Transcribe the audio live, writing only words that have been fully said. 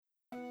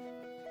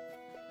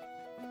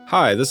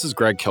Hi, this is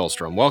Greg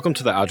Kilstrom. Welcome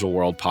to the Agile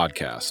World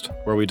podcast,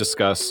 where we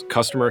discuss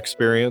customer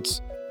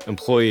experience,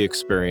 employee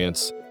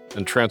experience,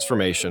 and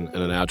transformation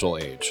in an agile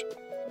age.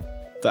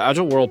 The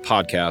Agile World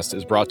podcast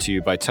is brought to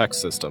you by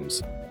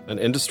TEKsystems, an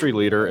industry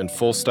leader in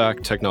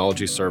full-stack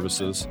technology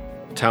services,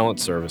 talent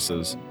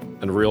services,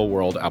 and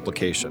real-world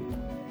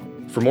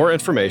application. For more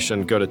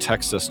information, go to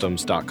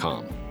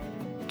teksystems.com.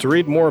 To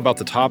read more about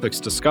the topics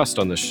discussed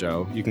on this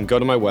show, you can go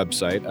to my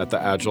website at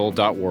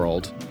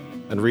theagile.world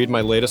and read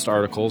my latest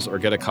articles or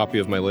get a copy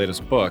of my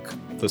latest book,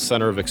 The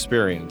Center of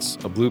Experience,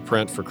 a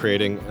blueprint for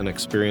creating an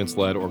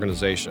experience-led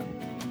organization,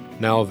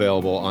 now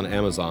available on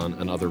Amazon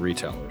and other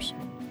retailers.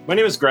 My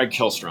name is Greg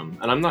Kilstrom,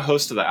 and I'm the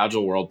host of the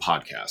Agile World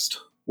podcast.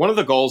 One of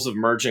the goals of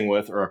merging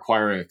with or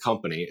acquiring a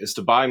company is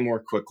to buy more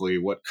quickly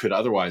what could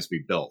otherwise be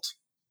built.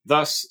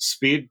 Thus,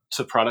 speed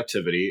to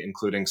productivity,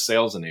 including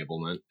sales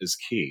enablement, is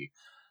key,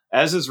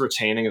 as is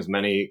retaining as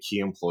many key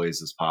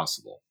employees as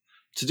possible.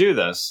 To do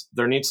this,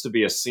 there needs to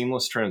be a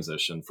seamless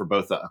transition for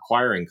both the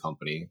acquiring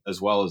company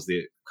as well as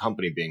the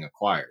company being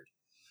acquired.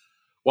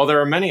 While there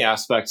are many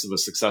aspects of a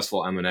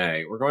successful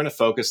M&A, we're going to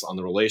focus on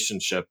the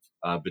relationship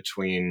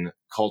between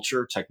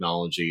culture,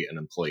 technology, and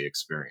employee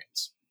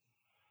experience.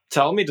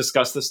 To help me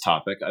discuss this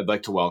topic, I'd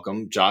like to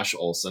welcome Josh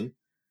Olson,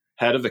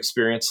 Head of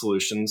Experience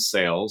Solutions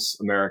Sales,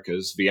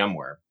 Americas,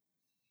 VMware.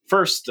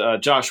 First,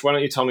 Josh, why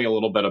don't you tell me a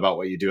little bit about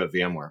what you do at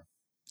VMware?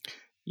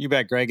 You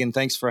bet, Greg, and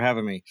thanks for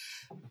having me.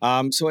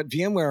 So at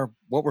VMware,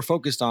 what we're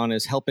focused on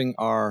is helping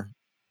our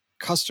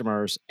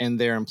customers and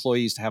their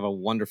employees to have a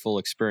wonderful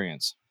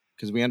experience,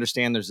 because we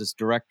understand there's this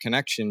direct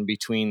connection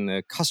between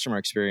the customer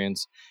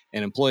experience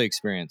and employee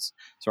experience.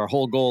 So our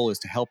whole goal is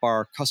to help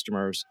our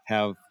customers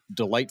have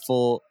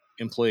delightful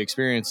employee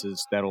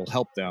experiences that will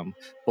help them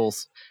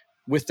both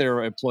with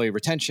their employee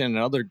retention and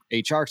other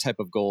HR type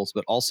of goals,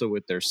 but also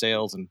with their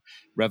sales and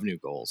revenue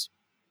goals.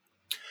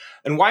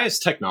 And why is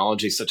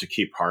technology such a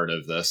key part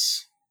of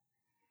this?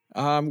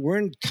 We're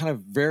in kind of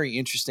very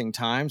interesting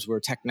times where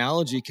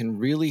technology can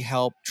really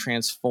help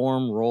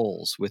transform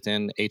roles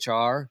within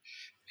HR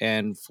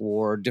and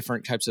for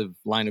different types of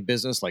line of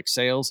business like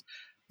sales.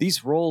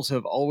 These roles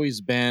have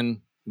always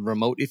been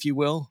remote, if you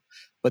will,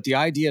 but the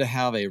idea to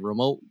have a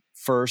remote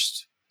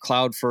first,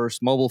 cloud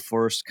first, mobile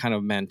first kind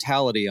of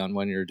mentality on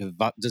when you're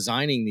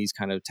designing these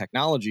kind of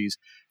technologies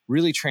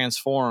really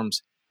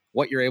transforms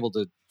what you're able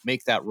to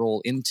make that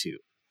role into.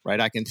 Right?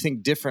 I can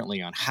think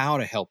differently on how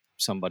to help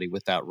somebody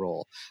with that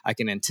role. I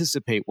can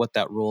anticipate what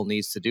that role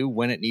needs to do,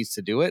 when it needs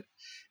to do it.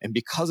 And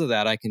because of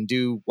that, I can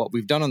do what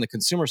we've done on the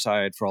consumer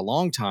side for a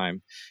long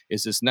time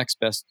is this next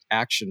best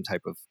action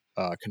type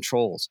of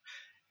controls.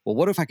 Well,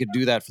 what if I could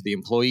do that for the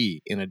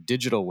employee in a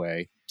digital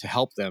way to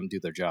help them do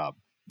their job?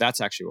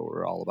 That's actually what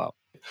we're all about.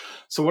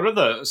 So what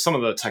are some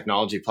of the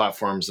technology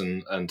platforms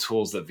and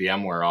tools that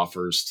VMware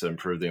offers to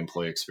improve the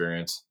employee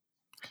experience?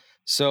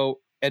 So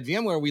at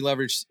VMware, we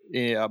leverage,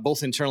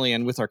 both internally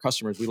and with our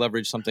customers, we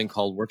leverage something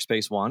called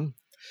Workspace ONE.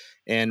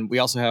 And we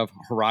also have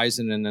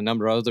Horizon and a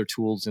number of other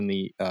tools in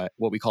the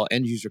what we call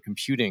end-user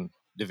computing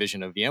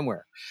division of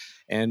VMware.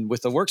 And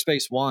with the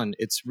Workspace ONE,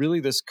 it's really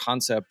this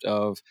concept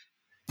of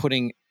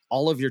putting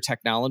all of your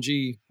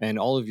technology and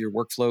all of your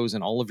workflows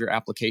and all of your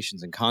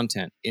applications and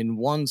content in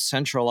one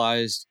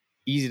centralized,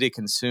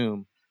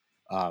 easy-to-consume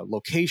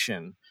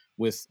location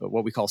with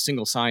what we call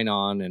single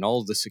sign-on and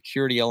all of the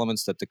security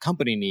elements that the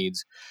company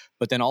needs,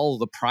 but then all of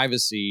the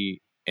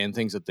privacy and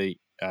things that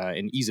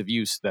and ease of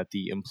use that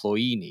the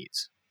employee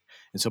needs.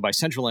 And so by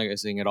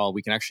centralizing it all,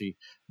 we can actually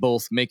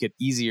both make it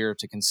easier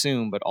to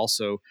consume, but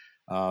also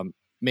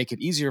make it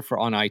easier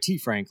on IT,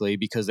 frankly,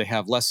 because they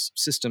have less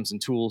systems and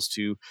tools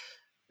to,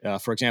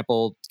 for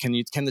example, can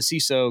the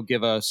CISO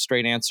give a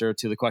straight answer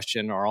to the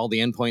question, are all the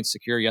endpoints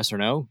secure, yes or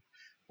no?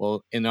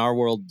 Well, in our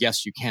world,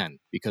 yes, you can,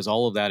 because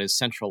all of that is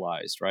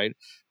centralized, right?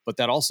 But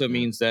that also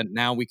means that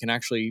now we can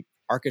actually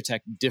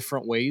architect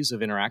different ways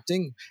of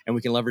interacting, and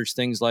we can leverage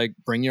things like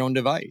bring your own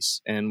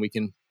device, and we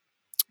can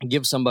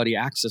give somebody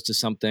access to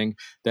something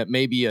that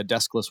may be a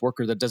deskless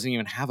worker that doesn't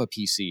even have a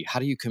PC.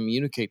 How do you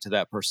communicate to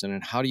that person,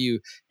 and how do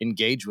you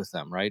engage with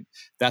them, right?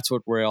 That's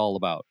what we're all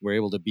about. We're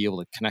able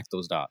to connect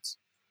those dots.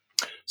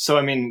 So,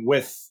 I mean,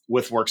 with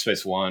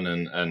Workspace ONE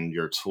and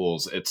your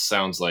tools, it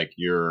sounds like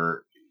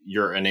you're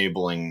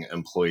enabling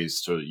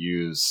employees to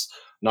use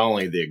not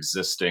only the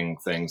existing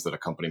things that a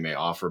company may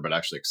offer, but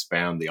actually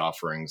expand the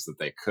offerings that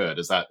they could.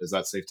 Is that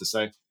safe to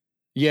say?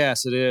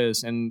 Yes, it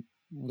is. And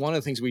one of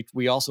the things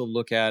we also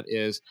look at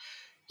is,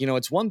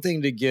 it's one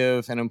thing to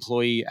give an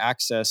employee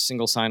access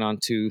single sign-on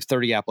to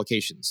 30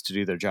 applications to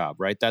do their job,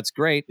 right? That's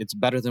great. It's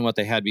better than what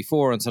they had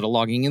before instead of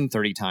logging in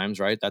 30 times,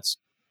 right? That's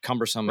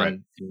cumbersome Right.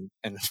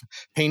 and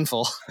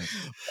painful,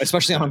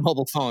 especially on a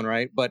mobile phone,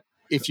 right? But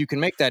if you can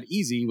make that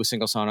easy with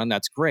single sign-on,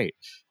 that's great.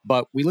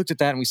 But we looked at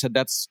that and we said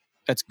that's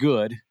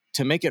good.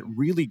 To make it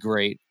really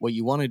great, what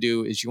you want to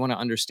do is you want to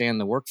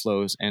understand the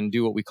workflows and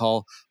do what we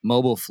call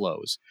mobile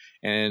flows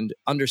and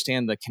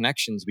understand the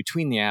connections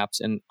between the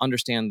apps and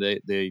understand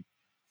the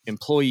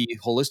employee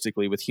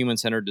holistically with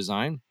human-centered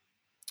design.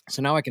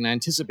 So now I can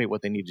anticipate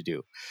what they need to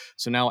do.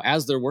 So now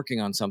as they're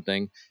working on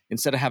something,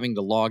 instead of having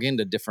to log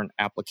into different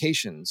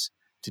applications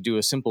to do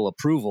a simple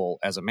approval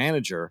as a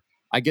manager,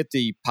 I get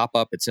the pop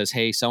up. It says,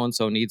 hey, so and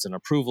so needs an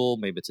approval.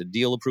 Maybe it's a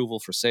deal approval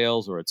for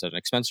sales or it's an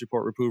expense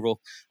report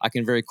approval. I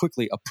can very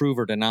quickly approve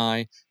or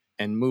deny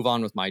and move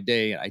on with my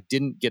day. I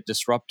didn't get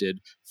disrupted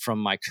from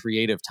my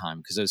creative time,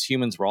 because as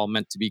humans, we're all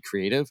meant to be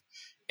creative.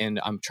 And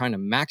I'm trying to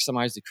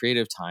maximize the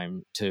creative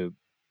time to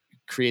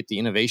create the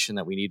innovation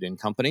that we need in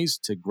companies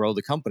to grow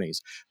the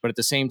companies. But at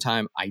the same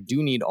time, I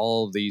do need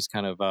all of these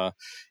kind of,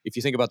 if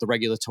you think about the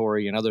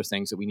regulatory and other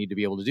things that we need to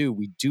be able to do,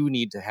 we do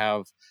need to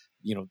have,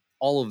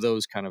 all of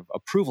those kind of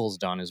approvals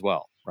done as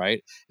well,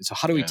 right? And so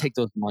how do we take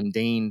those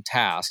mundane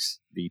tasks,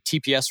 the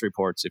TPS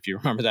reports, if you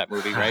remember that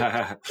movie, right?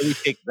 How do we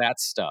take that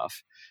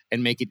stuff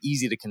and make it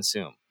easy to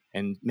consume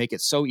and make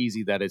it so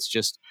easy that it's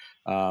just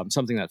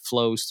something that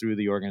flows through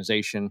the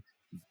organization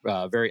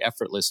very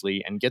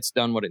effortlessly and gets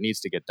done what it needs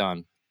to get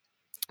done,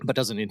 but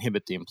doesn't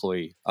inhibit the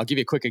employee. I'll give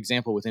you a quick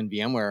example within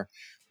VMware.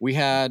 We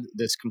had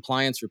this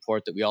compliance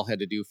report that we all had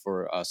to do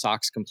for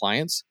SOX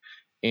compliance,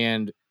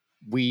 and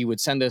we would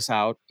send this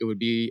out. It would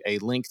be a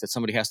link that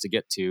somebody has to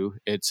get to.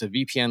 It's a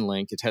VPN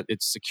link.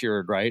 It's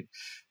secured, right?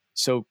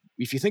 So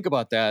if you think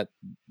about that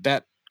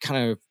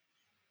kind of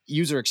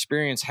user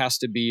experience has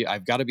to be,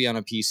 I've got to be on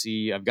a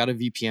PC, I've got a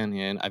VPN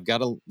in, I've got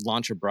to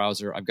launch a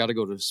browser, I've got to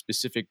go to a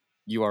specific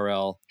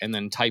URL and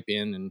then type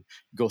in and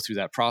go through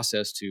that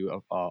process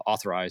to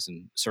authorize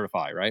and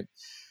certify, right?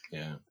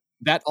 Yeah.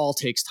 That all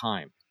takes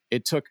time.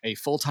 It took a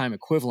full-time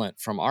equivalent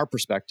from our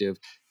perspective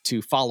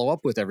to follow up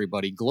with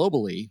everybody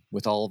globally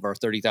with all of our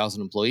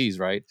 30,000 employees,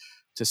 right?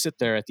 To sit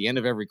there at the end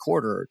of every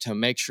quarter to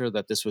make sure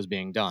that this was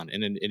being done.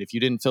 And if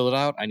you didn't fill it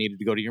out, I needed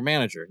to go to your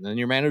manager and then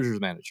your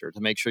manager's manager to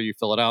make sure you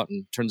fill it out.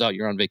 And turns out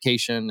you're on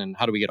vacation, and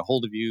how do we get a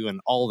hold of you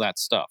and all of that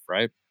stuff,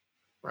 right?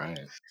 Right.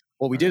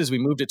 What we did is we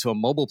moved it to a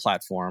mobile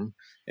platform.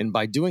 And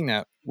by doing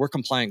that, we're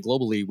compliant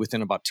globally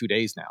within about 2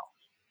 days now.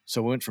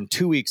 So we went from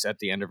 2 weeks at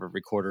the end of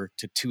every quarter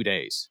to 2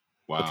 days.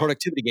 Wow. The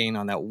productivity gain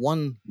on that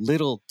one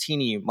little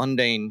teeny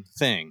mundane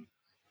thing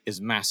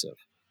is massive.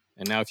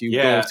 And now if you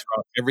go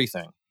throughout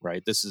everything,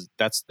 right,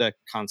 that's the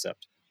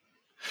concept.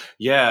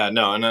 Yeah,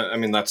 no, and I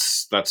mean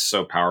that's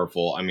so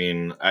powerful. I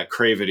mean, at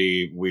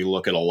Cravity, we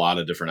look at a lot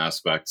of different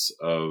aspects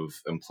of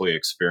employee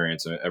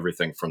experience, and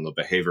everything from the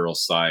behavioral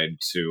side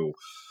to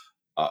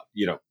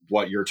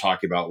what you're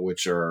talking about,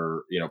 which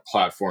are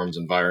platforms,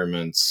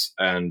 environments,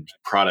 and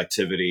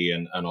productivity,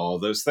 and all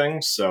of those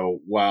things. So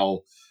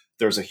while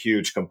there's a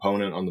huge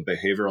component on the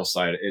behavioral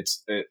side,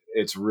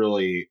 it's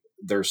really,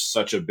 there's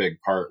such a big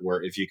part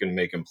where if you can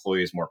make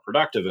employees more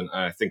productive, and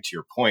I think to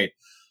your point,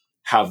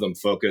 have them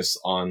focus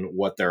on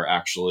what they're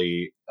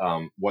actually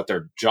what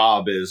their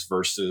job is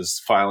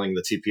versus filing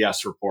the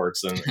TPS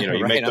reports, and you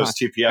Right make on. those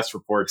TPS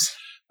reports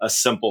a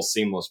simple,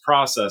 seamless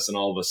process, and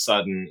all of a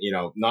sudden,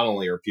 not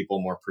only are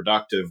people more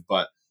productive,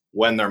 but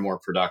when they're more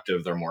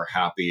productive, they're more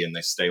happy and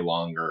they stay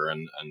longer,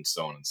 and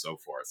so on and so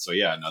forth. So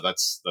yeah, no, that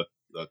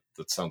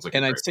sounds like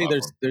and a I'd great say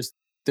platform.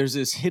 there's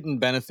this hidden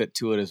benefit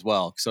to it as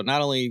well. So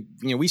not only,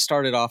 we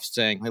started off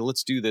saying, hey,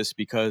 let's do this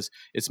because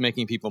it's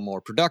making people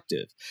more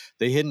productive.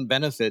 The hidden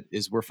benefit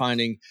is we're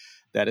finding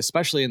that,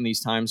 especially in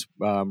these times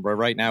where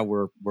right now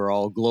we're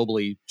all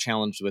globally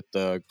challenged with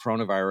the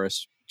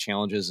coronavirus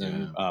challenges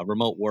and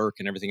remote work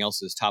and everything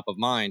else is top of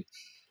mind.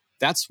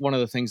 That's one of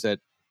the things that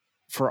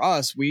for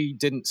us, we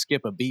didn't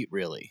skip a beat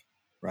really,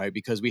 right?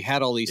 Because we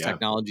had all these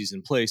technologies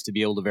in place to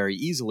be able to very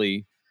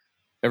easily,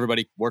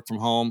 everybody work from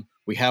home.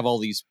 We have all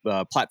these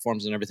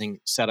platforms and everything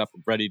set up,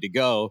 ready to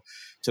go,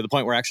 to the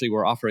point where actually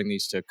we're offering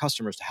these to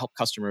customers to help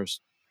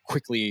customers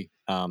quickly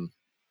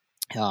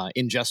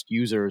ingest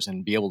users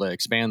and be able to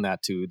expand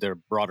that to their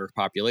broader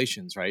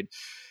populations, right?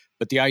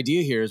 But the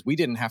idea here is we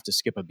didn't have to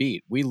skip a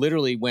beat. We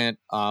literally went,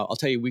 I'll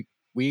tell you,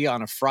 we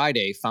on a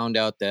Friday found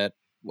out that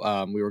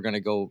we were going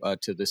to go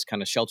to this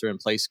kind of shelter in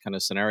place kind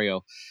of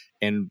scenario.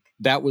 And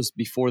that was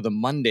before the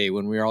Monday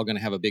when we were all going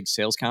to have a big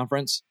sales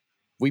conference.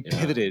 We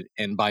pivoted,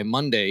 and by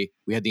Monday,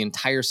 we had the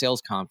entire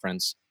sales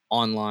conference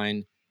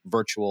online,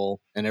 virtual,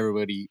 and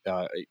everybody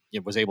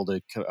was able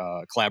to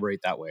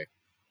collaborate that way.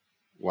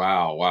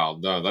 Wow.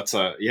 No, that's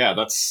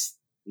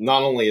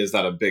not only is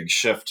that a big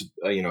shift,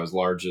 as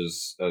large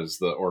as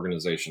the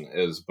organization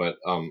is, but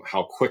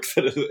how quick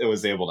that it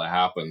was able to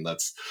happen.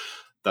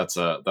 That's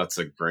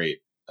a great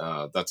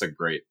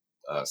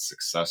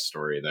success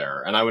story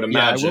there. And I would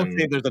imagine, I will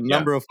say there's a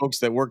number of folks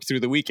that worked through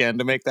the weekend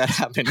to make that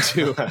happen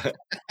too.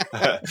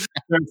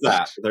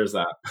 There's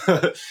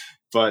that.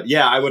 But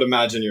yeah, I would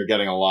imagine you're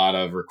getting a lot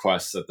of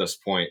requests at this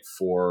point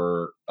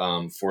for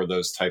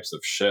those types of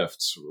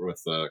shifts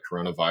with the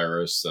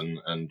coronavirus,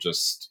 and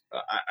just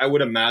I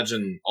would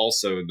imagine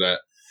also that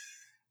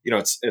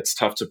it's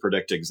tough to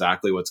predict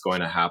exactly what's going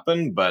to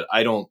happen, but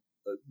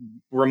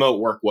remote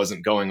work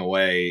wasn't going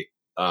away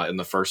in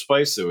the first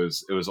place. It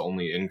was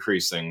only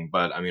increasing.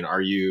 But I mean,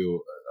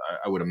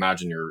 I would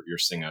imagine you're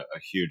seeing a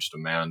huge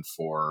demand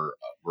for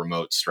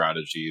remote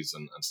strategies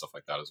and stuff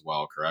like that as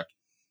well, correct?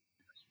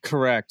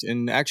 Correct.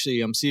 And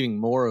actually, I'm seeing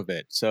more of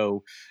it.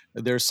 So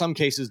there's some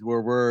cases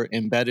where we're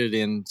embedded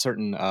in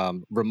certain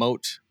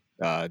remote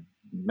uh,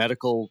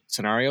 medical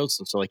scenarios.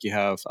 So like you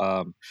have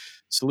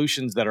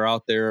solutions that are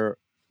out there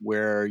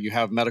where you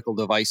have medical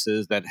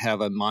devices that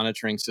have a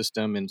monitoring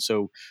system. And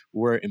so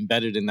we're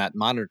embedded in that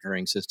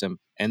monitoring system.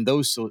 And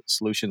those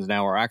solutions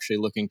now are actually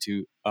looking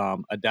to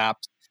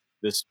adapt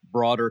this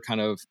broader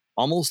kind of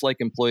almost like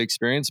employee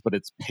experience, but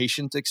it's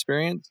patient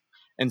experience,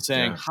 and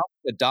saying, Yeah. how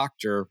can a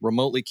doctor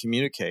remotely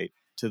communicate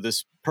to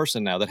this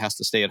person now that has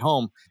to stay at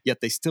home, yet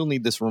they still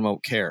need this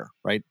remote care,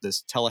 right?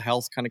 This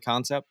telehealth kind of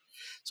concept.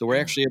 So we're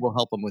Yeah. actually able to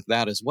help them with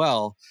that as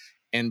well.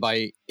 And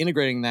by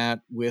integrating that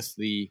with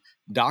the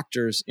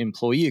doctor's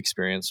employee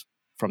experience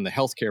from the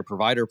healthcare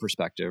provider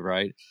perspective,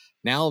 right?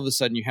 Now all of a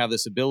sudden you have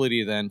this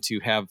ability then to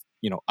have,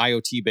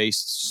 IoT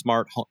based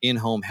smart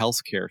in-home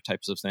healthcare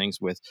types of things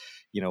with,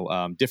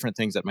 different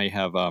things that may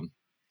have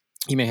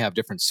you may have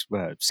different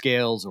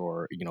scales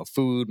or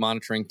food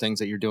monitoring things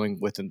that you're doing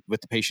with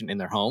the patient in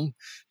their home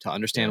to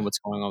understand Yeah. what's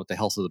going on with the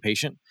health of the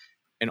patient,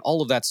 and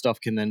all of that stuff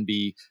can then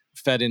be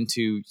fed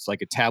into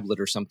like a tablet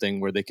or something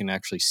where they can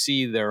actually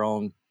see their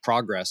own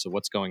progress of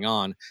what's going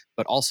on,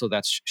 but also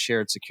that's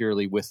shared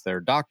securely with their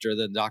doctor.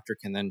 The doctor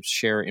can then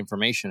share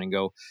information and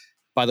go,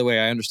 by the way,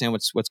 I understand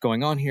what's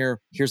going on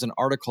here. Here's an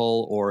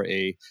article or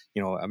a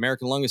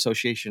American Lung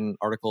Association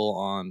article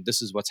on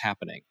this is what's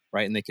happening,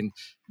 right? And they can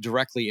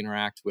directly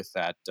interact with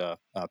that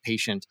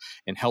patient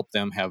and help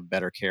them have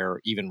better care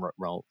even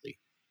remotely.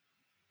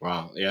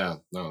 Wow. Yeah.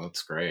 No,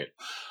 that's great.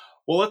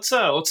 Well, let's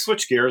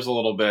switch gears a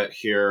little bit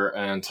here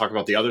and talk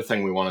about the other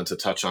thing we wanted to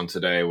touch on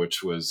today,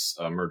 which was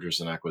mergers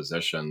and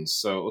acquisitions.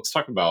 So let's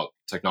talk about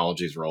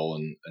technology's role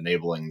in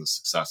enabling the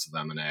success of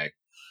M&A.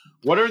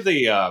 What are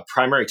the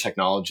primary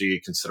technology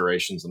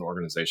considerations an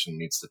organization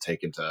needs to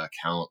take into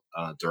account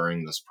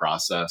during this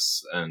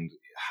process, and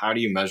how do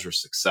you measure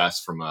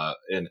success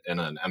in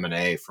an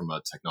M&A from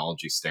a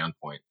technology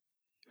standpoint?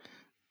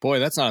 Boy,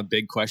 that's not a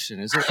big question,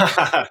 is it?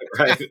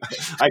 Right.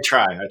 I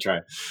try.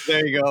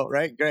 There you go.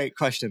 Right. Great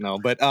question, though.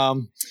 But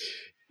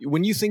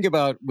when you think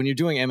about when you're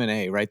doing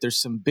M&A, right, there's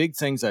some big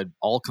things that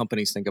all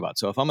companies think about.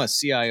 So if I'm a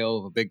CIO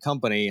of a big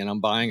company and I'm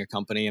buying a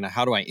company and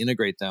how do I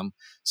integrate them,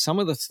 some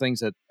of the things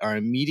that are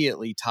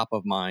immediately top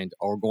of mind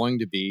are going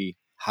to be,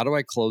 how do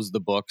I close the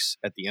books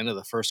at the end of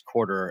the first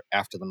quarter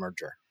after the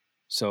merger?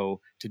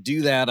 So to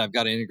do that, I've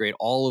got to integrate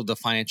all of the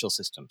financial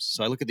systems.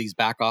 So I look at these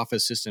back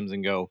office systems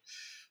and go,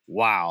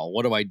 wow,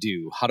 what do I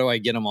do? How do I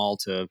get them all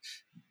to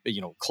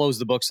close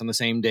the books on the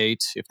same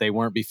date if they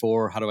weren't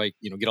before? How do I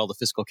get all the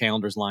fiscal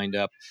calendars lined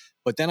up?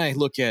 But then I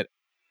look at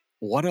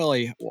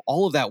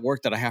all of that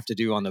work that I have to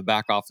do on the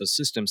back office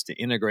systems to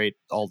integrate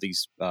all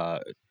these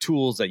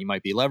tools that you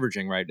might be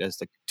leveraging, right, as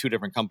the two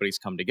different companies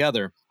come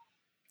together.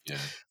 Yeah.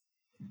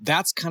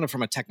 That's kind of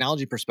from a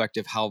technology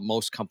perspective how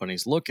most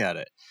companies look at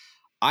it.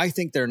 I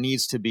think there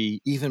needs to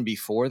be, even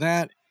before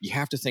that, you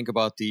have to think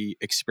about the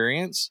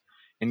experience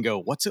and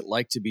go, what's it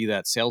like to be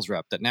that sales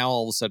rep that now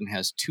all of a sudden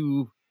has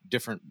two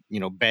different,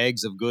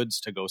 bags of goods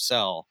to go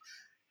sell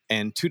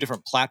and two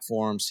different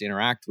platforms to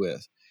interact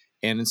with.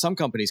 And in some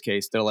companies'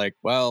 case, they're like,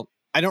 well,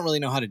 I don't really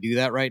know how to do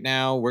that right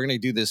now. We're going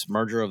to do this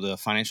merger of the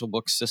financial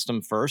book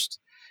system first,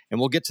 and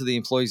we'll get to the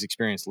employee's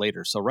experience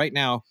later. So right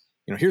now,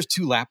 here's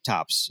two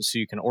laptops so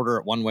you can order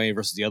it one way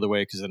versus the other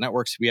way because the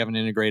networks we haven't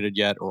integrated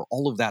yet, or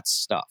all of that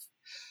stuff.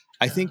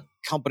 I think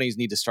companies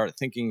need to start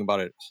thinking about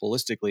it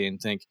holistically and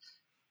think,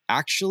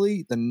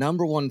 actually, the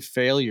number one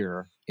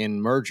failure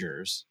in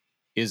mergers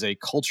is a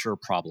culture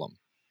problem,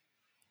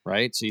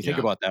 right? So you think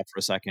Yeah. about that for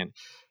a second.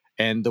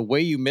 And the way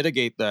you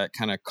mitigate that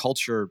kind of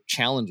culture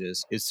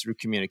challenges is through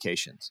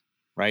communications,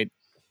 right?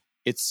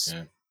 It's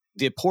Yeah.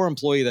 the poor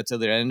employee that's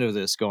at the end of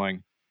this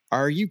going,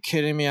 are you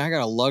kidding me? I got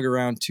to lug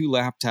around two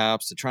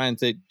laptops to try and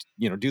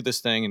do this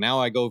thing. And now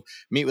I go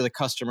meet with a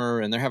customer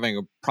and they're having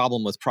a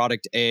problem with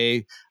product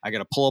A. I got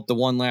to pull up the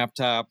one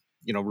laptop,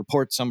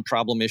 report some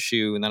problem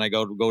issue. And then I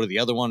go to the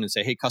other one and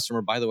say, hey,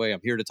 customer, by the way, I'm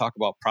here to talk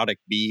about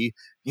product B.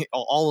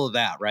 All of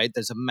that, right?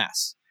 There's a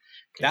mess.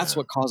 That's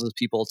what causes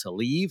people to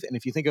leave. And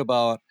if you think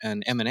about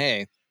an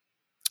M&A,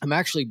 I'm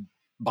actually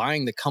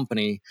buying the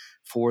company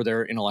for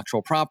their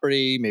intellectual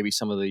property, maybe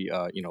some of the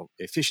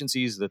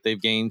efficiencies that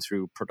they've gained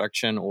through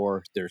production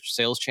or their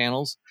sales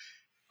channels.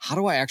 How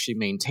do I actually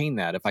maintain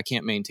that if I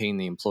can't maintain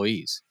the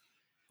employees?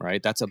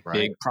 Right? That's a Right.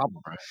 big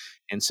problem. Right.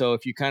 And so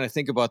if you kind of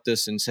think about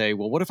this and say,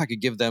 well, what if I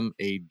could give them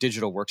a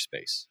digital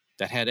workspace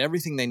that had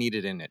everything they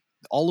needed in it,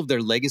 all of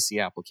their legacy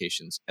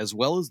applications, as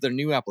well as their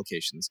new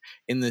applications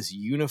in this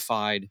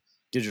unified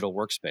digital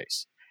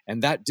workspace?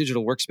 And that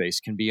digital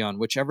workspace can be on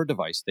whichever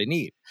device they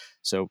need.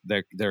 So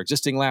their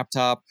existing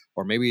laptop,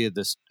 or maybe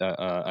this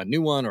a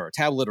new one, or a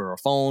tablet, or a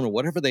phone, or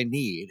whatever they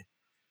need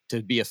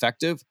to be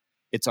effective,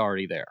 it's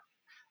already there.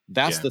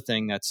 That's the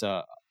thing that's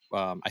I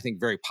think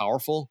very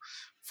powerful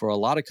for a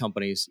lot of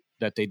companies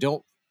that they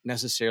don't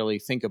necessarily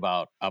think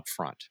about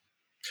upfront.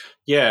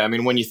 Yeah, I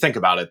mean, when you think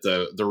about it,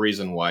 the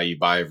reason why you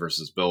buy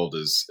versus build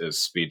is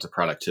speed to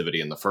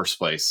productivity in the first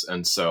place,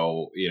 and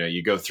so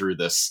you go through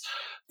this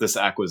this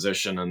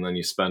acquisition, and then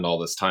you spend all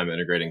this time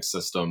integrating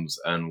systems,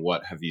 and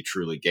what have you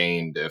truly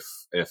gained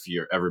if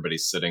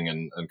everybody's sitting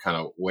and kind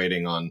of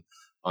waiting on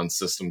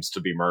systems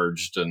to be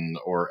merged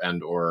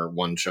or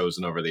one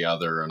chosen over the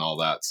other and all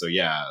that. So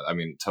yeah, I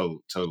mean,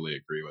 totally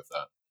agree with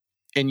that.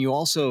 And you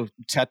also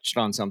touched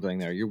on something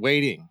there. You're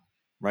waiting,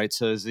 right?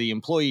 So as the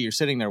employee, you're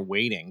sitting there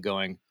waiting,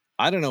 going,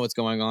 I don't know what's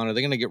going on. Are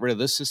they going to get rid of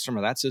this system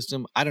or that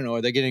system? I don't know.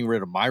 Are they getting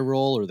rid of my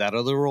role or that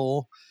other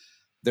role?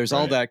 There's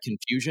all Right. that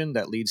confusion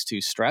that leads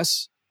to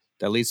stress,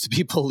 that leads to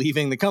people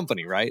leaving the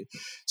company, right?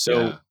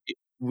 So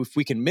if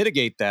we can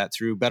mitigate that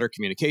through better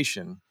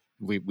communication,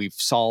 we've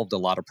solved a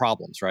lot of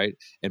problems, right?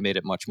 And made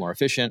it much more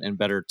efficient and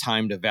better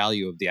time to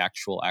value of the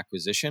actual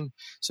acquisition.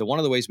 So one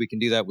of the ways we can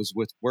do that was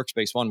with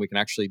Workspace ONE, we can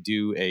actually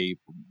do a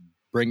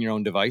bring your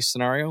own device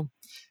scenario.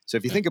 So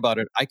if you think about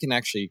it, I can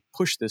actually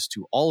push this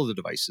to all of the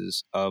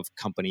devices of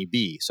company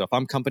B. So if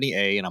I'm company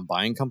A and I'm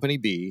buying company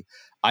B,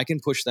 I can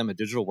push them a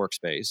digital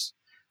workspace.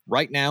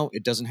 Right now,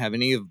 it doesn't have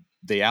any of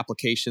the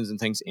applications and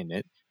things in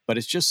it, but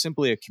it's just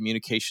simply a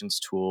communications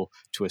tool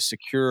to a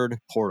secured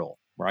portal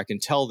where I can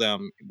tell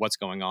them what's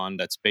going on.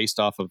 That's based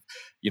off of,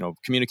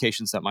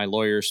 communications that my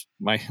lawyers,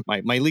 my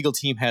legal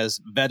team has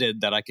vetted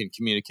that I can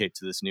communicate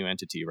to this new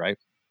entity, right?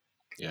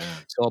 Yeah.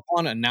 So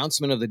upon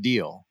announcement of the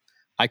deal,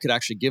 I could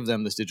actually give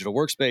them this digital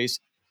workspace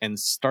and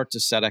start to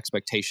set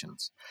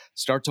expectations,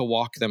 start to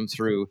walk them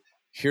through,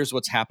 here's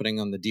what's happening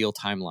on the deal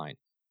timeline.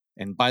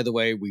 And by the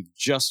way, we've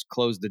just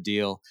closed the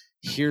deal.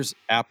 Here's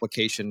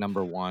application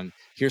number 1.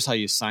 Here's how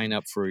you sign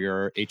up for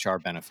your HR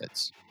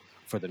benefits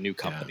for the new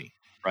company,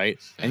 right?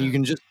 And you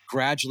can just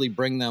gradually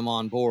bring them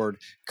on board,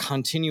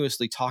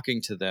 continuously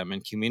talking to them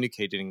and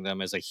communicating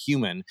them as a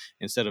human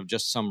instead of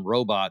just some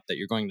robot that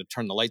you're going to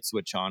turn the light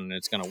switch on and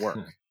it's going to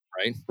work,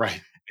 right?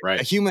 Right.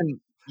 A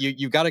human,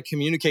 you got to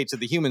communicate to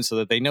the human so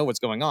that they know what's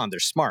going on. They're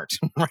smart,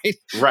 right?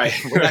 Right.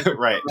 We're not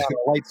Right. on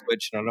a light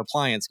switch and an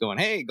appliance going,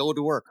 hey, go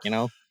to work,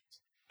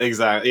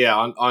 Exactly. Yeah.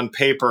 On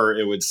paper,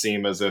 it would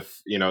seem as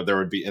if there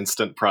would be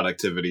instant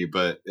productivity,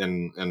 but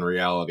in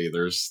reality,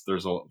 there's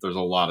a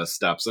lot of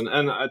steps, and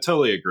I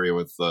totally agree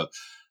with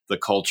the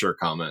culture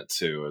comment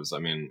too. Is, I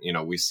mean,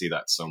 we see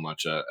that so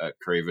much at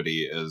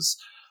Cravity. Is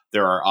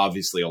there are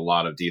obviously a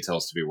lot of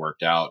details to be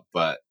worked out,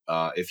 but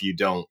if you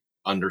don't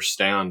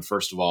understand,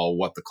 first of all,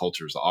 what the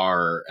cultures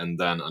are, and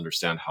then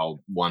understand how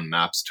one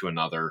maps to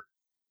another,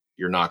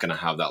 you're not going to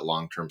have that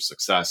long-term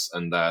success.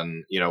 And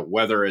then,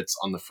 whether it's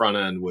on the front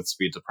end with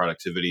speed to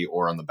productivity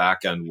or on the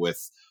back end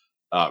with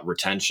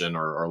retention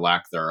or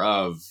lack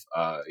thereof,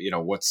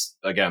 what's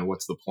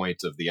the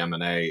point of the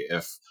M&A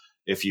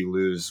if you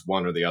lose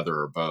one or the other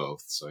or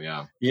both? So,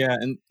 yeah. Yeah.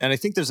 And I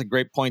think there's a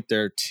great point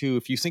there too.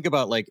 If you think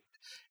about like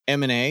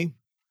M&A,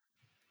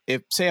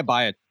 if say I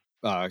buy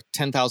a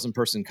 10,000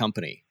 person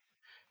company,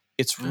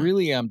 it's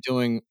really, I'm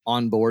doing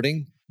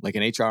onboarding, like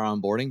an HR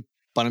onboarding,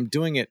 but I'm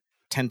doing it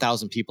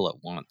 10,000 people at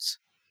once.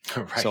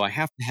 Right. So I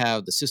have to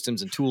have the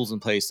systems and tools in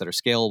place that are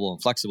scalable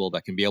and flexible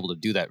that can be able to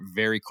do that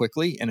very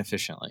quickly and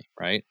efficiently,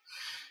 right?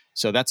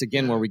 So that's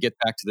again where we get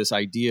back to this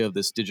idea of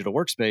this digital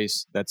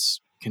workspace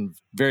that's can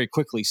very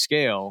quickly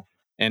scale.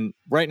 And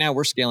right now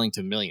we're scaling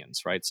to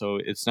millions, right? So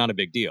it's not a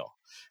big deal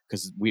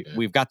because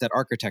we've got that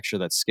architecture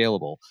that's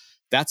scalable.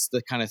 That's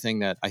the kind of thing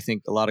that I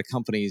think a lot of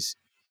companies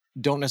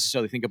don't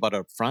necessarily think about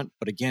up front.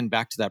 But again,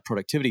 back to that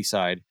productivity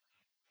side,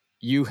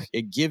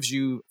 it gives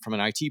you, from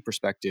an IT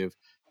perspective,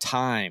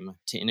 time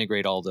to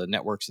integrate all the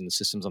networks and the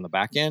systems on the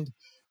back end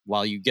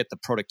while you get the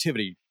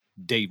productivity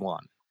day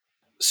one.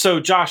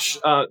 So, Josh,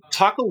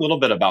 talk a little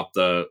bit about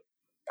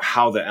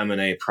how the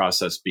M&A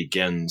process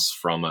begins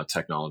from a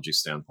technology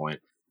standpoint.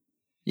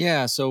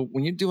 Yeah. So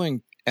when you're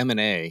doing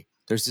M&A,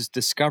 there's this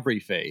discovery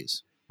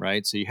phase,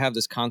 right? So you have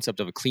this concept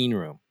of a clean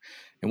room.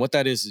 And what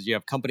that is you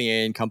have company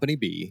A and company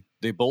B.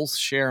 They both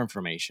share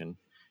information,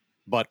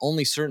 but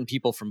only certain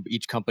people from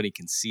each company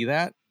can see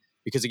that.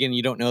 Because again,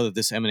 you don't know that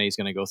this M&A is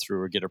going to go through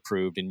or get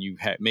approved, and you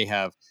may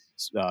have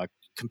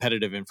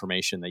competitive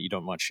information that you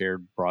don't want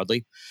shared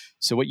broadly.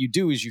 So what you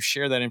do is you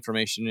share that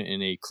information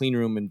in a clean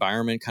room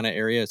environment kind of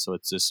area. So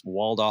it's this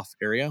walled off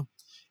area.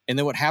 And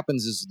then what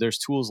happens is there's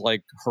tools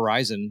like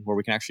Horizon where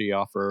we can actually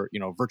offer,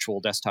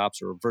 virtual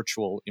desktops or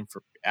virtual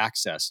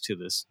access to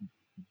this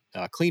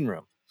clean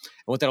room.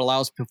 And what that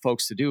allows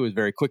folks to do is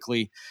very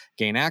quickly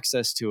gain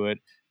access to it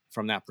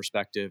from that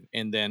perspective.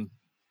 And then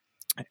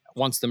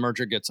once the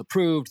merger gets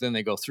approved, then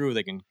they go through,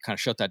 they can kind of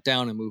shut that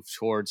down and move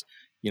towards,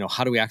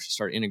 how do we actually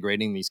start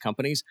integrating these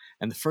companies?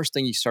 And the first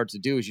thing you start to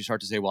do is you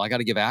start to say, well, I got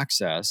to give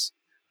access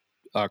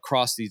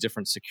across these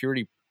different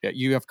security.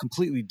 You have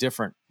completely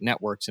different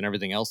networks and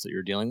everything else that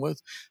you're dealing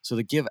with. So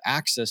to give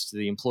access to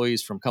the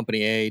employees from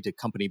company A to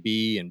company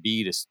B and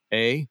B to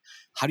A,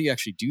 how do you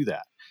actually do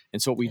that?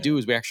 And so what we do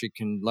is we actually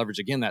can leverage,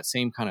 again, that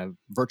same kind of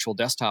virtual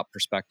desktop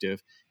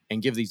perspective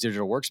and give these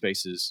digital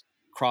workspaces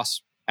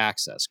cross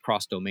access,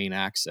 cross-domain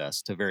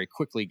access to very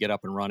quickly get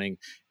up and running,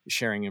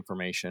 sharing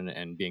information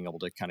and being able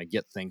to kind of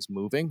get things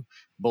moving,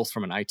 both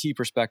from an IT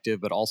perspective,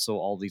 but also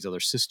all these other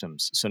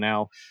systems. So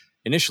now,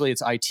 initially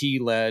it's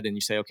IT led and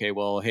you say, okay,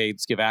 well, hey,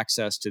 let's give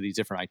access to these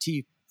different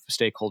IT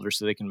stakeholders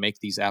so they can make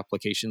these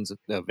applications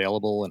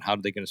available, and how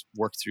are they going to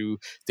work through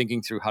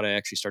thinking through how to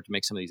actually start to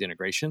make some of these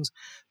integrations.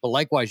 But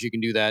likewise, you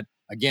can do that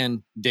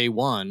again day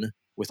one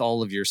with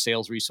all of your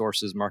sales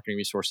resources, marketing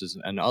resources,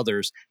 and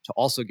others, to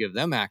also give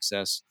them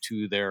access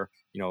to their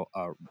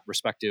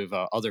respective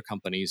other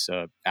companies'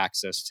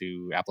 access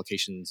to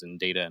applications and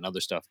data and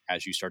other stuff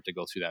as you start to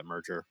go through that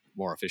merger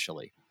more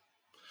efficiently.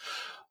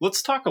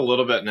 Let's talk a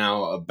little bit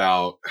now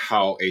about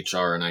how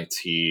HR and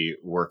IT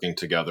working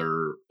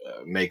together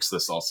makes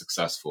this all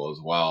successful as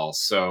well.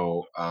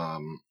 So,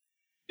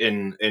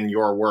 in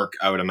your work,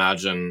 I would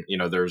imagine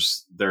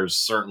there's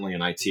certainly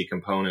an IT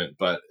component,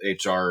 but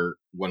HR,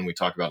 when we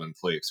talk about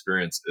employee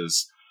experience,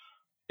 is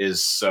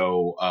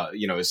so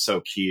is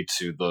so key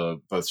to the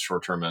both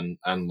short term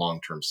and long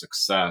term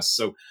success.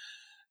 So,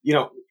 you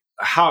know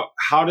how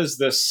does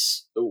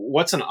this,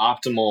 what's an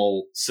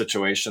optimal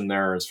situation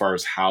there as far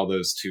as how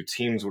those two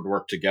teams would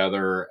work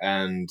together,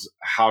 and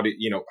how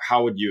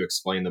would you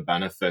explain the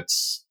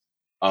benefits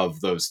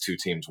of those two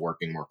teams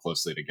working more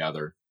closely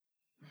together?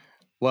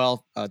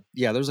 Well,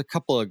 there's a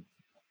couple of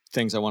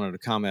things I wanted to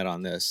comment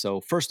on this.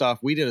 So first off,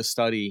 we did a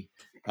study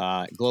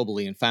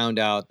globally and found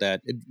out that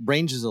it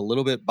ranges a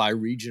little bit by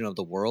region of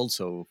the world.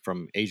 So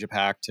from Asia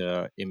Pac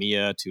to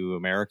EMEA to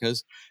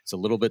Americas, it's a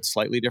little bit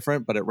slightly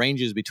different, but it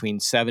ranges between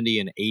 70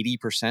 and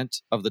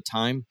 80% of the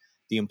time.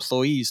 The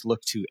employees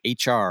look to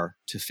HR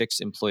to fix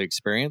employee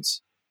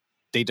experience.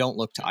 They don't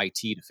look to IT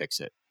to fix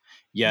it.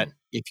 Yet,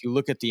 if you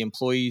look at the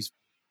employees'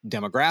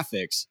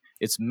 demographics,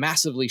 it's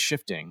massively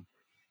shifting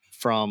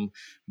from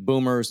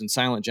boomers and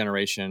silent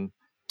generation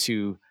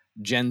to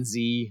Gen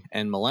Z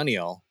and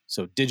millennial,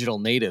 so digital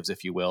natives,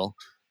 if you will.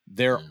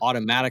 They're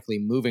automatically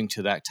moving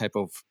to that type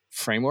of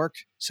framework.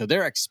 So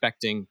they're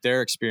expecting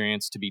their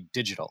experience to be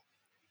digital.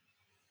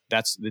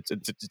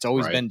 It's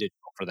always been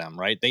digital for them,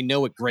 right? They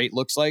know what great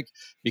looks like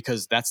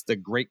because that's the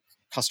great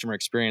customer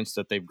experience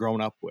that they've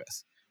grown up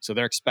with. So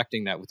they're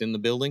expecting that within the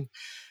building,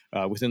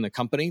 within the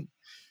company.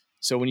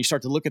 So when you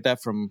start to look at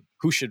that from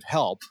who should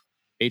help,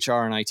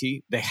 HR and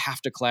IT, they have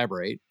to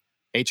collaborate.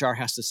 HR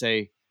has to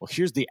say, well,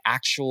 here's the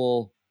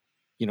actual,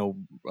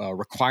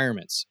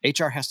 requirements.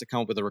 HR has to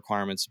come up with the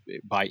requirements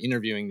by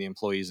interviewing the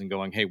employees and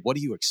going, hey, what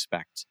do you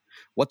expect?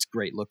 What's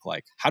great look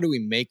like? How do we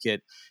make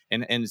it?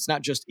 And it's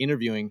not just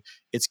interviewing,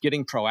 it's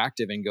getting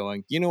proactive and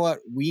going, you know what?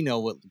 We know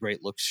what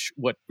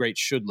what great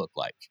should look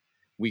like.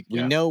 We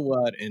know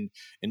what an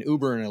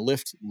Uber and a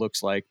Lyft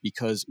looks like,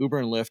 because Uber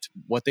and Lyft,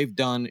 what they've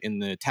done in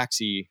the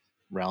taxi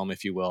realm,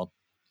 if you will,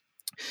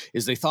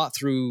 is they thought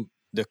through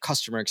the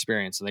customer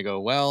experience, and they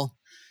go, well,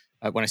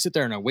 when I sit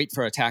there and I wait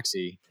for a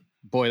taxi,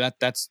 boy,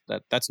 that's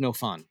no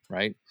fun,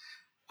 right?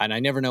 And I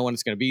never know when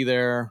it's going to be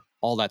there,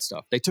 all that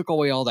stuff. They took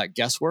away all that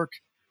guesswork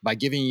by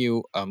giving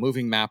you a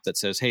moving map that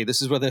says, hey,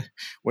 this is where the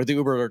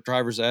Uber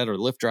driver's at, or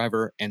Lyft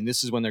driver, and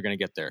this is when they're going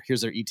to get there.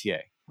 Here's their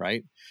ETA,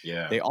 right?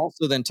 Yeah. They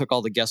also then took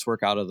all the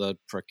guesswork out of the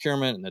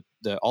procurement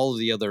and all of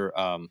the other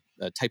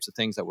types of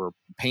things that were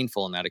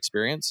painful in that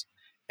experience,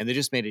 and they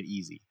just made it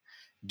easy.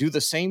 Do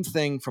the same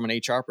thing from an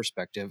HR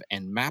perspective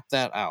and map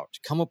that out.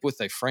 Come up with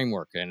a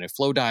framework and a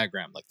flow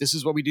diagram. Like, this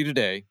is what we do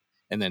today,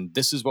 and then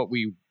this is what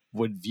we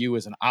would view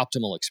as an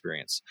optimal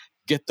experience.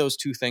 Get those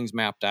two things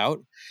mapped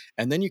out,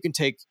 and then you can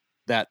take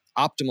that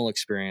optimal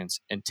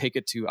experience and take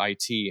it to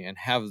IT and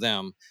have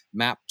them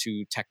map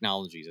to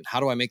technologies. And how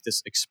do I make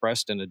this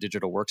expressed in a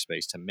digital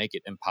workspace to make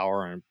it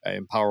empower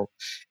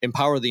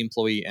the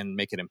employee and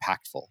make it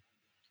impactful?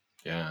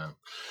 Yeah.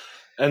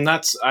 And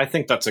I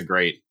think that's a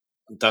great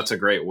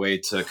way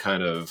to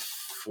kind of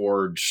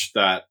forge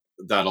that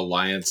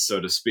alliance,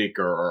 so to speak,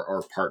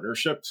 or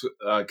partnership.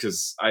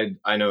 Because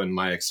I know in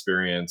my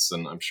experience,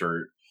 and I'm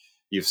sure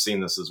you've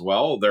seen this as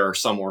well, there are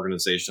some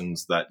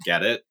organizations that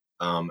get it,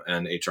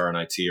 and HR and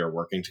IT are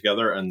working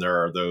together, and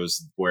there are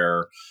those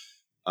where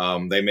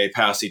they may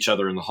pass each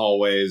other in the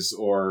hallways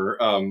or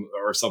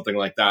something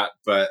like that,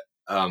 but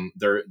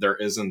there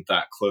isn't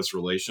that close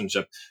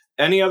relationship.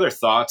 Any other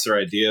thoughts or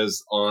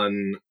ideas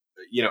on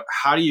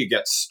how do you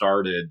get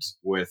started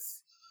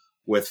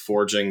with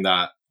forging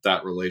that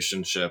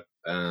relationship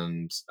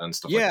and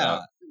stuff like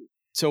that?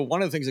 So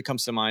one of the things that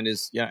comes to mind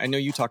is, I know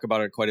you talk about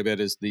it quite a bit,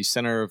 is the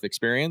center of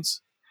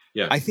experience.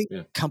 Yeah, I think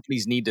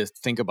companies need to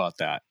think about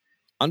that,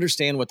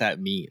 understand what that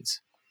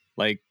means,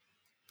 like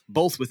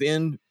both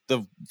within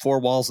the four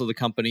walls of the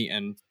company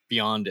and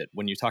beyond it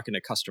when you're talking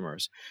to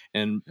customers,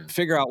 and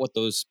figure out what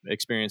those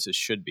experiences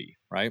should be,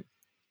 right?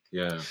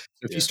 Yeah.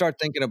 So if you start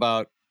thinking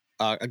about,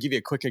 I'll give you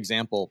a quick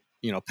example.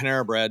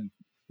 Panera Bread,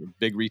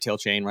 big retail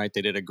chain, right?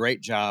 They did a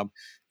great job.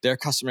 Their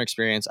customer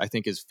experience, I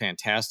think, is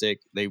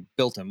fantastic. They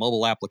built a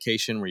mobile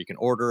application where you can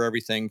order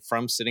everything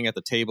from sitting at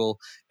the table,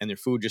 and their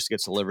food just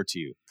gets delivered to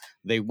you.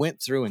 They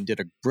went through and did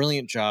a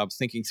brilliant job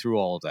thinking through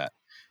all of that.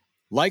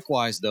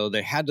 Likewise, though,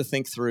 they had to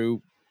think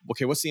through,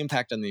 okay, what's the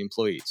impact on the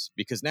employees?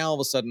 Because now all of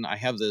a sudden I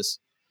have this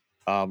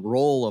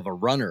role of a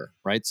runner,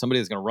 right? Somebody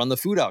that's going to run the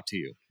food out to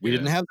you. We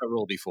didn't have that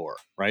role before,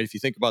 right? If you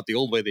think about the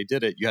old way they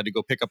did it, you had to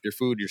go pick up your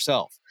food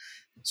yourself.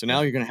 So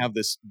now you're going to have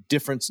this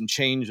difference and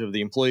change of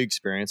the employee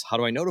experience. How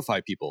do I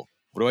notify people?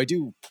 What do I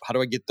do? How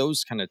do I get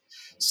those kind of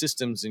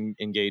systems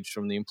engaged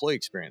from the employee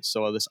experience?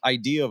 So this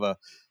idea of a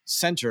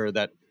center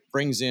that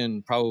brings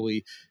in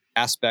probably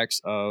aspects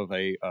of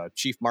a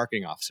chief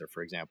marketing officer,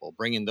 for example,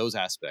 bring in those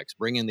aspects,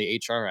 bring in the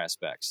HR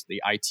aspects,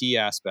 the IT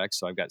aspects.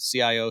 So I've got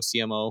CIO,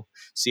 CMO,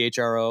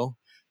 CHRO,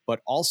 but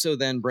also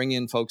then bring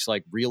in folks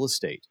like real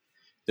estate.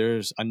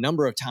 There's a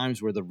number of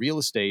times where the real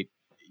estate,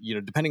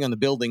 depending on the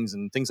buildings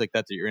and things like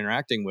that you're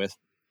interacting with,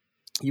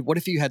 what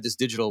if you had this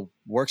digital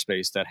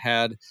workspace that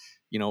had,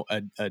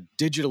 a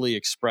digitally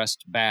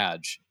expressed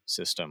badge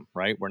system,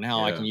 right? Where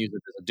now I can use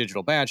it as a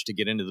digital badge to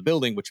get into the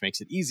building, which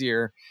makes it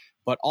easier.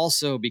 But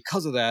also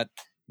because of that,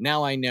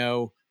 now I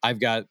know I've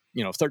got,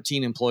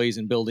 13 employees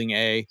in building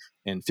A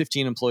and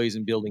 15 employees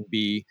in building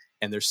B,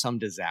 and there's some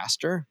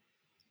disaster.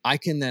 I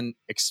can then,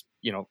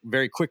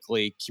 very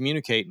quickly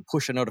communicate and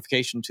push a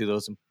notification to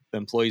those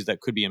employees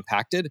that could be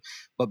impacted.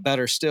 But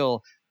better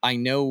still, I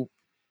know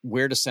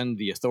where to send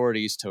the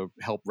authorities to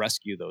help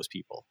rescue those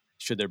people.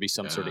 Should there be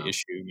some sort of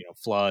issue,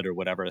 flood or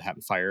whatever it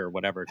happens, fire or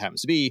whatever it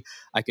happens to be,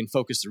 I can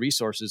focus the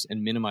resources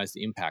and minimize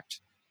the impact,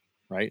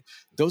 right?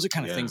 Those are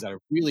kind of things that I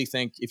really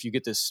think if you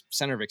get this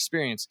center of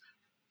experience,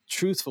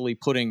 truthfully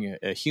putting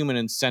a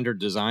human-centered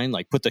design,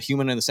 like put the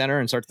human in the center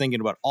and start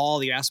thinking about all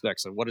the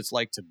aspects of what it's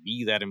like to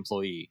be that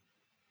employee.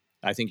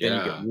 I think then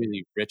you get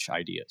really rich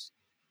ideas.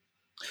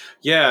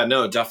 Yeah,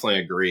 no, definitely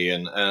agree.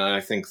 And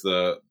I think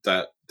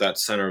that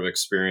center of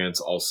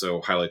experience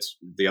also highlights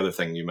the other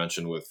thing you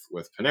mentioned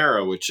with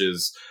Panera, which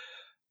is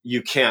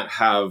you can't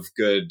have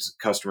good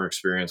customer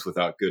experience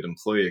without good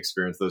employee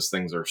experience. Those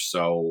things are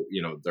so,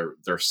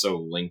 they're so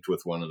linked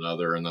with one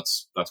another. And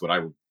that's what I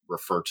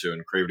refer to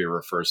and Cravity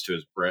refers to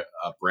as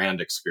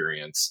brand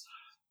experience.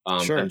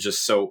 Sure. And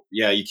just so,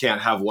 you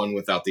can't have one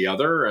without the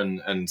other.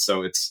 And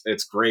so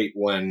it's great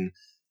when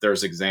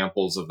there's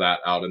examples of that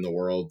out in the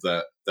world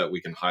that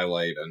we can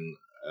highlight.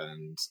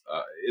 And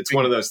it's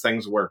one of those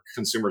things where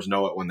consumers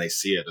know it when they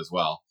see it as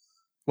well.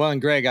 Well,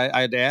 and Greg,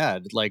 I'd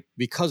add, like,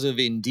 because of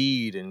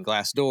Indeed and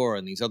Glassdoor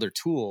and these other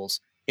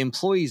tools,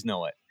 employees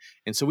know it.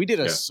 And so we did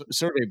a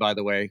survey, by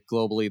the way,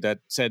 globally that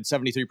said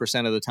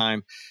 73% of the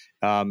time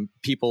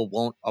people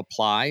won't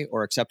apply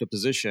or accept a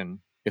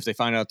position if they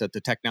find out that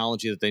the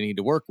technology that they need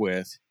to work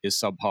with is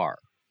subpar,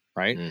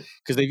 right?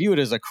 Because they view it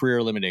as a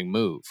career limiting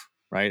move,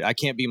 right? I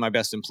can't be my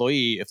best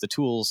employee if the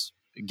tools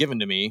given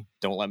to me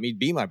don't let me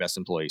be my best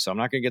employee. So I'm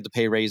not going to get the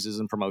pay raises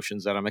and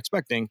promotions that I'm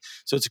expecting.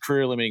 So it's a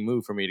career limiting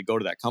move for me to go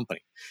to that company.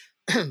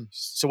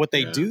 So what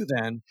they do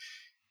then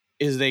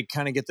is they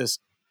kind of get this,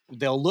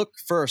 they'll look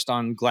first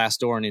on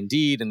Glassdoor and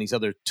Indeed and these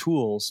other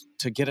tools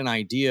to get an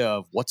idea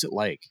of what's it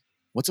like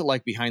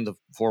behind the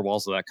four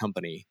walls of that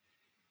company.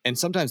 And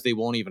sometimes they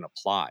won't even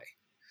apply.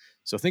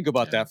 So think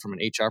about that from an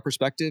HR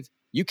perspective.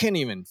 You can't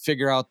even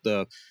figure out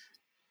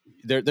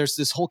there's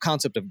this whole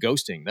concept of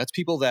ghosting. That's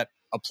people that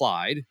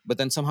applied, but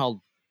then somehow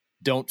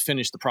don't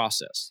finish the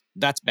process.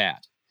 That's bad.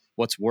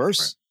 What's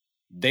worse,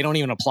 they don't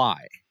even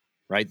apply,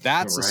 right?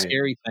 That's a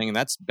scary thing. And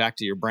that's back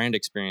to your brand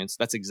experience.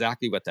 That's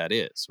exactly what that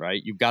is, right?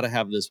 You've got to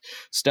have this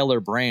stellar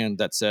brand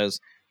that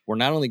says, we're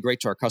not only great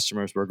to our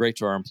customers, we're great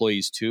to our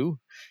employees too.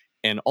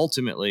 And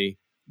ultimately,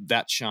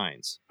 that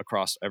shines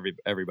across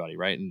everybody,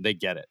 right? And they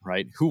get it,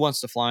 right? Who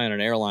wants to fly on an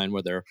airline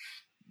where they're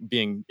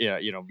being,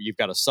 you've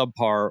got a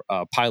subpar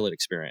pilot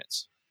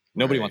experience?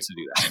 Nobody wants to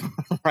do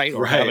that, right?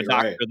 Or have a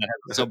doctor that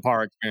has a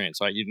subpar experience,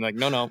 right? You're like,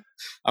 no,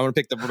 I want to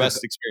pick the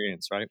best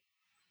experience, right?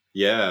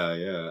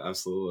 Yeah,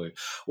 absolutely.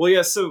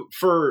 Well, so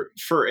for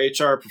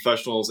HR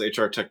professionals,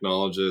 HR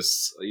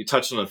technologists, you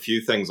touched on a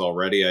few things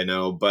already, I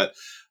know, but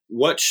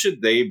what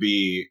should they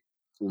be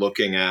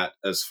looking at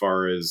as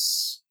far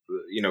as,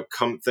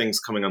 things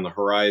coming on the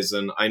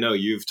horizon? I know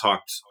you've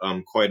talked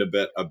quite a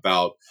bit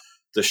about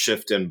the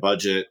shift in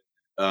budget,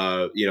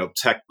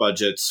 tech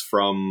budgets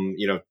from,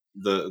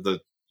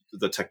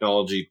 the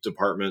technology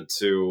department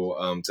to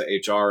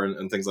HR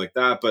and things like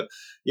that. But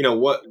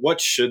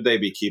what should they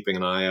be keeping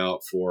an eye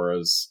out for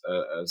as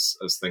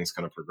things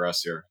kind of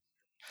progress here?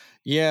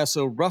 Yeah,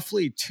 so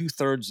roughly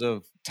 2/3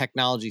 of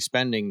technology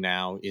spending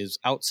now is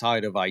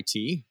outside of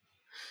IT,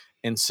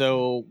 and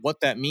so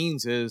what that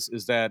means is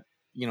that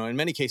in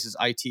many cases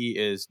IT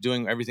is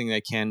doing everything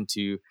they can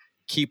to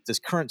keep this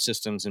current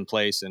systems in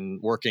place and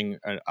working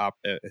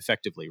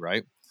effectively,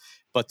 right?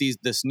 But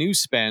this new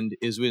spend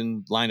is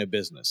in line of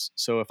business.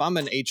 So if I'm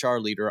an HR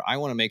leader, I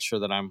want to make sure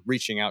that I'm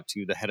reaching out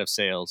to the head of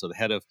sales or the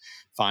head of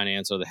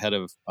finance or the head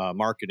of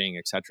marketing,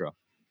 et cetera.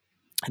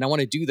 And I want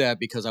to do that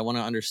because I want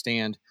to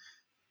understand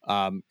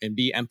and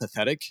be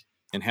empathetic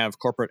and have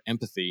corporate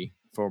empathy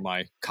for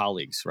my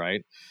colleagues,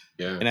 right?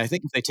 Yeah. And I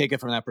think if they take it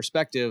from that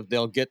perspective,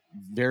 they'll get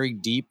very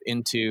deep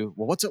into,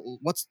 well,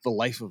 what's the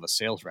life of a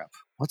sales rep?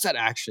 What's that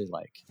actually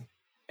like?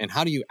 And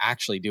how do you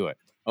actually do it?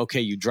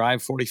 Okay, you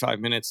drive 45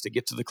 minutes to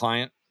get to the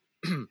client.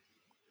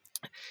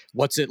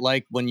 What's it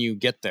like when you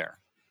get there?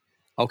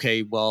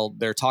 Okay, well,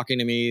 they're talking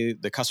to me.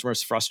 The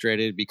customer's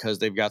frustrated because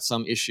they've got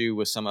some issue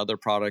with some other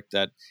product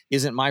that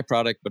isn't my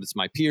product, but it's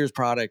my peer's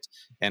product.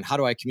 And how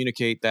do I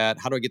communicate that?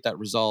 How do I get that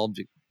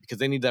resolved? Because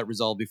they need that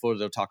resolved before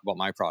they'll talk about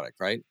my product,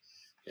 right?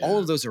 All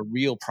of those are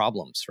real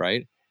problems,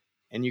 right?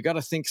 And you got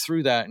to think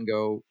through that and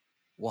go,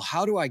 well,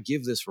 how do I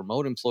give this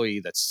remote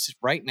employee that's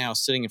right now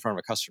sitting in front of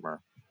a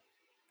customer?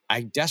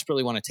 I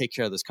desperately want to take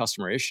care of this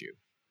customer issue.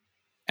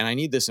 And I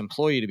need this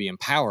employee to be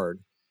empowered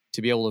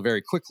to be able to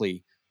very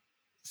quickly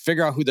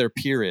figure out who their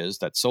peer is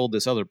that sold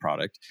this other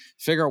product,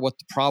 figure out what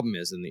the problem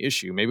is in the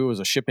issue. Maybe it was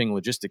a shipping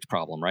logistics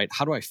problem, right?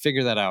 How do I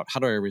figure that out? How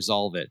do I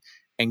resolve it?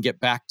 And get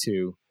back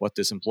to what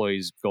this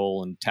employee's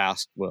goal and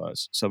task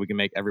was so we can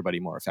make everybody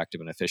more effective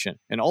and efficient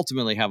and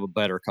ultimately have a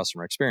better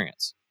customer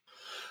experience.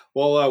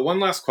 Well, one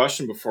last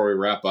question before we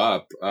wrap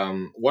up.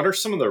 What are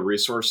some of the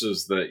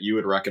resources that you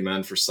would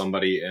recommend for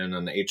somebody in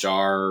an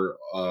HR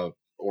or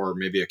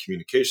maybe a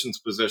communications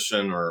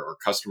position or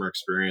customer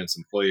experience,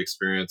 employee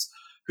experience,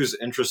 who's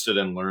interested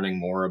in learning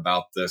more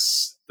about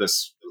this,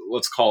 let's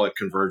call it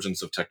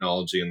convergence of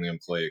technology and the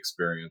employee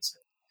experience?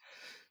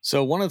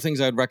 So one of the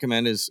things I'd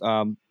recommend is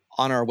on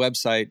our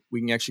website,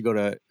 we can actually go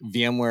to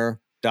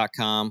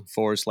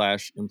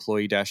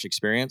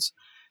vmware.com/employee-experience.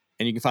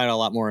 And you can find a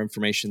lot more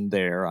information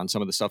there on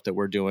some of the stuff that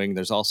we're doing.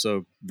 There's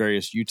also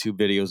various YouTube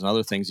videos and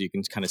other things you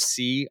can kind of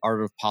see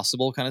art of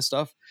possible kind of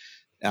stuff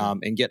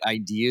and get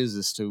ideas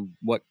as to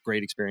what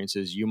great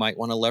experiences you might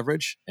want to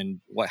leverage and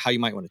how you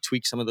might want to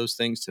tweak some of those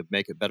things to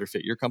make it better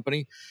fit your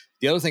company.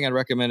 The other thing I'd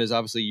recommend is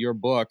obviously your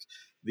book,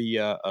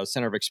 the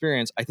Center of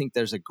Experience. I think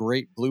there's a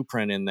great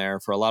blueprint in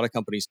there for a lot of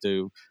companies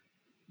to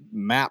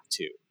map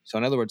to. So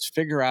in other words,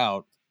 figure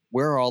out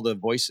where are all the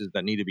voices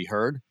that need to be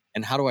heard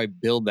and how do I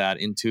build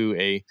that into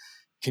a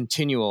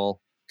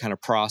continual kind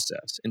of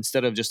process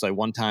instead of just a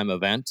one-time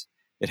event.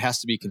 It has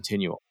to be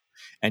continual.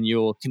 And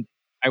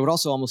I would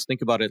also almost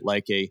think about it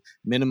like a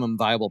minimum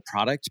viable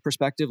product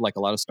perspective, like a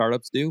lot of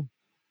startups do.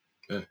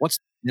 Yeah. What's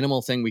the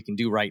minimal thing we can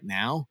do right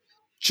now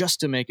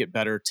just to make it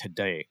better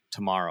today,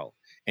 tomorrow?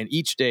 And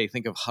each day,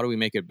 think of how do we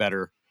make it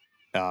better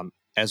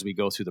as we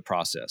go through the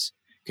process.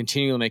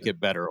 Continue to make it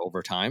better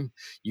over time.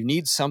 You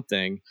need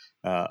something,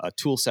 a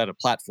tool set, a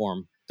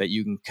platform that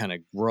you can kind of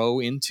grow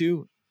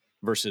into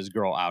versus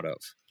grow out of.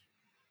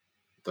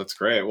 That's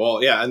great.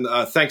 Well, yeah. And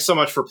thanks so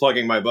much for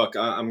plugging my book.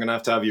 I'm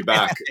going to have you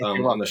back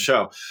on the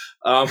show.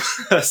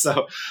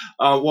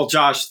 Well,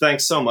 Josh,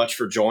 thanks so much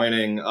for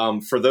joining.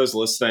 For those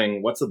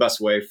listening, what's the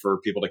best way for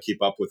people to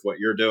keep up with what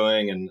you're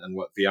doing and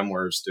what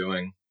VMware is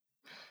doing?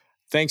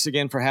 Thanks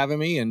again for having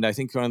me. And I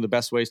think one of the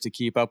best ways to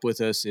keep up with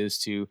us is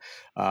to,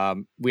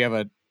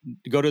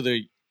 go to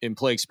the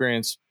employee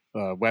experience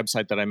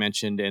website that I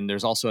mentioned. And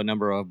there's also a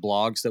number of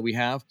blogs that we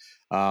have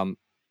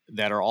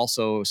that are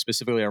also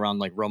specifically around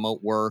like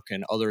remote work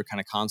and other kind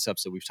of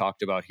concepts that we've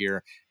talked about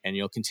here. And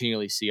you'll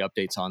continually see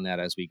updates on that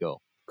as we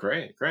go.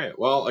 Great.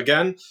 Well,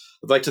 again,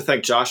 I'd like to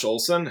thank Josh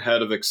Olson,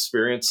 Head of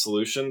Experience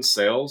Solutions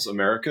Sales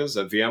Americas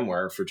at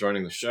VMware, for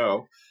joining the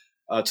show.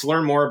 To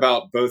learn more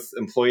about both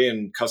employee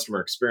and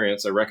customer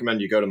experience, I recommend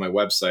you go to my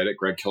website at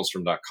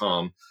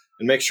gregkillstrom.com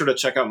and make sure to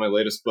check out my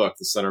latest book,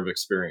 The Center of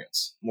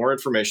Experience. More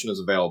information is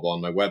available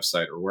on my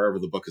website or wherever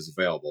the book is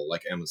available,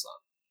 like Amazon.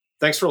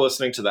 Thanks for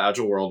listening to The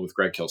Agile World with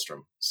Greg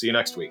Killstrom. See you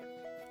next week.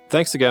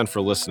 Thanks again for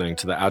listening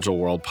to the Agile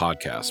World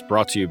podcast,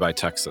 brought to you by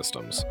Tech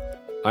Systems.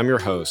 I'm your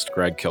host,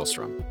 Greg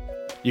Killstrom.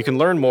 You can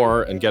learn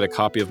more and get a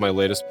copy of my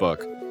latest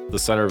book, The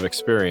Center of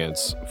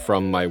Experience,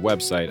 from my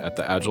website at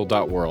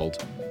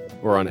theagile.world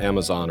or on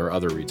Amazon or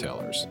other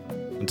retailers.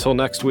 Until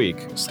next week,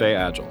 stay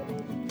agile.